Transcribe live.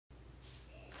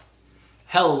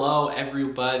Hello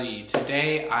everybody.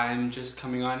 Today I'm just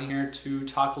coming on here to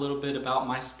talk a little bit about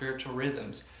my spiritual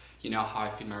rhythms. You know, how I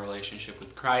feed my relationship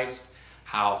with Christ,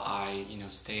 how I,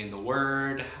 stay in the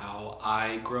Word, how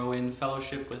I grow in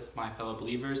fellowship with my fellow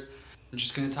believers. I'm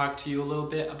just going to talk to you a little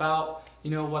bit about,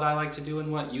 what I like to do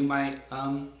and what you might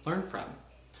learn from.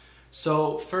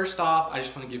 So first off, I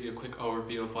just want to give you a quick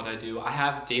overview of what I do. I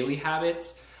have daily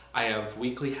habits, I have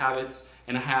weekly habits,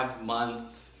 and I have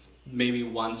maybe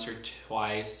once or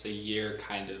twice a year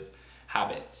kind of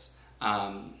habits.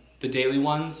 The daily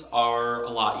ones are a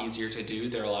lot easier to do.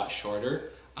 They're a lot shorter.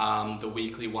 The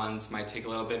weekly ones might take a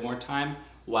little bit more time,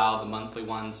 while the monthly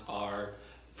ones are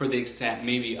for the extent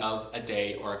maybe of a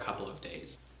day or a couple of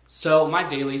days. So my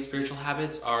daily spiritual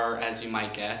habits are, as you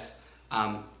might guess,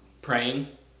 praying,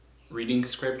 reading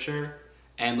scripture,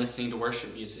 and listening to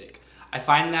worship music. I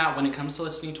find that when it comes to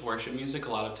listening to worship music,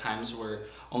 a lot of times we're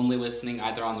only listening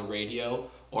either on the radio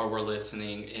or we're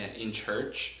listening in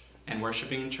church and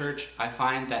worshiping in church. I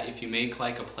find that if you make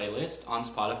like a playlist on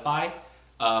Spotify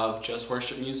of just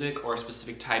worship music or a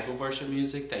specific type of worship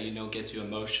music that gets you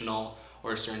emotional,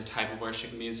 or a certain type of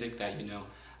worship music that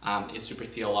is super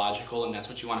theological and that's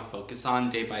what you want to focus on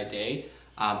day by day,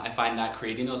 I find that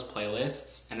creating those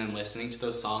playlists and then listening to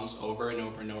those songs over and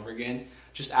over and over again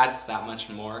just adds that much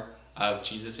more of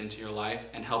Jesus into your life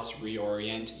and helps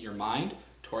reorient your mind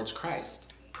towards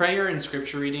Christ. Prayer and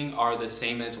scripture reading are the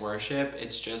same as worship.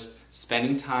 It's just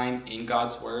spending time in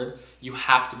God's word. You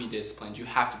have to be disciplined. You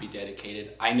have to be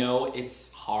dedicated. I know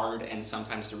it's hard and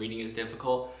sometimes the reading is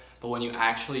difficult, but when you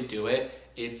actually do it,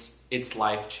 it's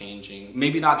life-changing.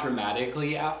 Maybe not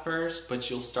dramatically at first, but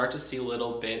you'll start to see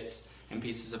little bits and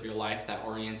pieces of your life that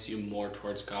orients you more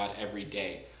towards God every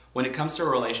day. When it comes to a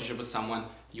relationship with someone,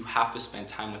 you have to spend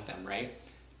time with them, right?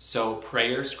 So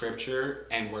prayer, scripture,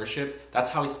 and worship, that's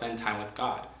how we spend time with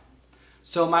God.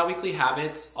 So my weekly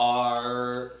habits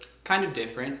are kind of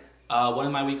different. One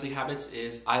of my weekly habits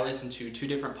is I listen to two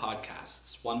different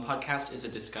podcasts. One podcast is a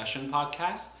discussion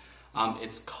podcast.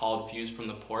 It's called Views from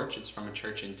the Porch. It's from a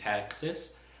church in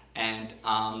Texas. And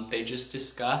they just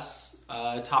discuss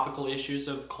topical issues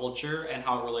of culture and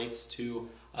how it relates to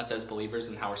us as believers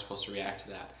and how we're supposed to react to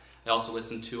that. I also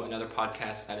listen to another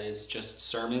podcast that is just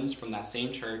sermons from that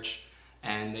same church,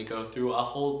 and they go through a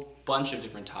whole bunch of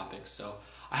different topics. So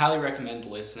I highly recommend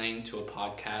listening to a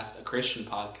podcast, a Christian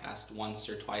podcast, once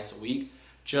or twice a week,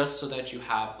 just so that you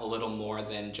have a little more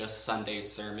than just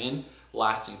Sunday's sermon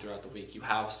lasting throughout the week. You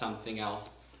have something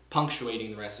else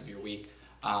punctuating the rest of your week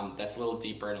that's a little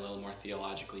deeper and a little more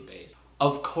theologically based.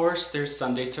 Of course, there's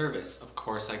Sunday service. Of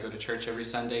course, I go to church every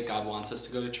Sunday. God wants us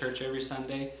to go to church every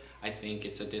Sunday. I think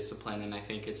it's a discipline, and I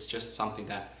think it's just something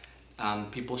that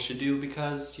people should do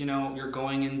because, you're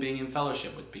going and being in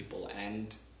fellowship with people,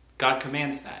 and God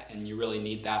commands that, and you really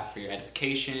need that for your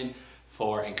edification,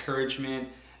 for encouragement,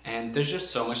 and there's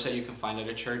just so much that you can find at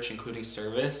a church, including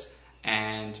service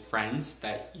and friends,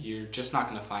 that you're just not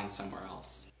going to find somewhere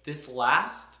else. This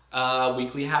last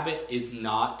weekly habit is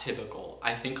not typical.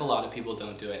 I think a lot of people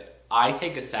don't do it. I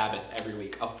take a Sabbath every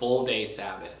week, a full day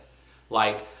Sabbath.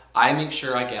 I make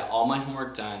sure I get all my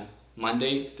homework done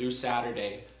Monday through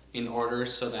Saturday in order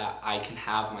so that I can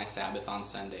have my Sabbath on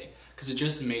Sunday, because it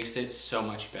just makes it so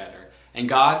much better. And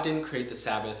God didn't create the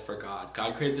Sabbath for God.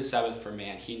 God created the Sabbath for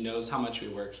man. He knows how much we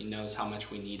work. He knows how much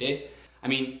we need it. I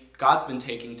mean, God's been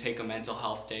take a mental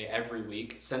health day every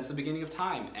week since the beginning of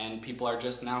time, and people are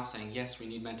just now saying, yes, we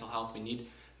need mental health. We need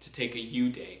to take a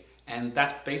you day. And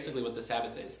that's basically what the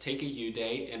Sabbath is. Take a you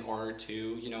day in order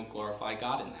to, glorify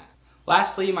God in that.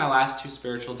 Lastly, my last two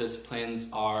spiritual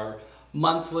disciplines are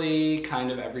monthly,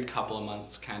 kind of every couple of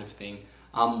months kind of thing.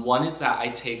 One is that I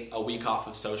take a week off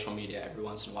of social media every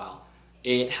once in a while.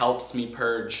 It helps me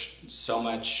purge so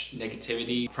much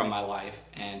negativity from my life,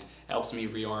 and it helps me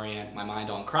reorient my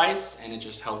mind on Christ, and it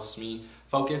just helps me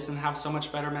focus and have so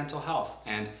much better mental health.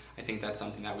 And I think that's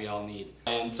something that we all need.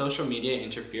 And social media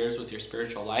interferes with your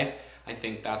spiritual life. I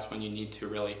think that's when you need to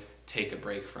really take a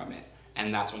break from it,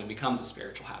 and that's when it becomes a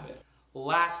spiritual habit.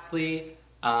 Lastly,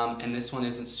 and this one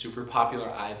isn't super popular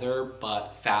either,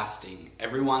 but fasting.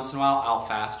 Every once in a while, I'll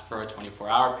fast for a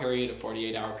 24-hour period, a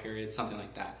 48-hour period, something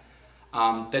like that.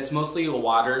 That's mostly a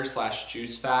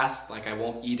water/juice fast. I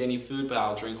won't eat any food, but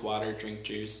I'll drink water, drink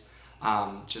juice,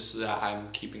 just so that I'm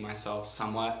keeping myself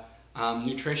somewhat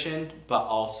nutritioned, but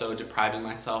also depriving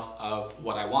myself of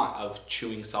what I want, of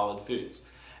chewing solid foods.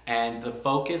 And the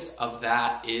focus of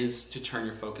that is to turn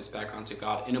your focus back onto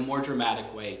God in a more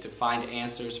dramatic way, to find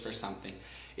answers for something.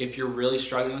 If you're really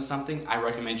struggling with something, I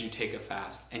recommend you take a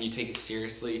fast and you take it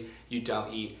seriously, you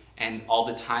don't eat, and all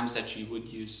the times that you would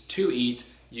use to eat,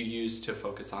 you use to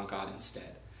focus on God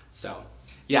instead. So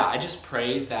yeah, I just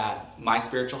pray that my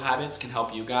spiritual habits can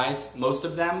help you guys. Most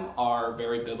of them are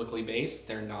very biblically based.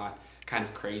 They're not kind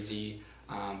of crazy,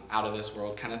 out of this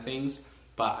world kind of things.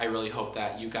 But I really hope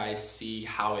that you guys see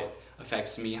how it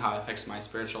affects me, how it affects my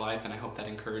spiritual life, and I hope that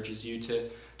encourages you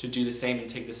to do the same and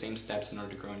take the same steps in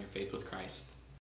order to grow in your faith with Christ.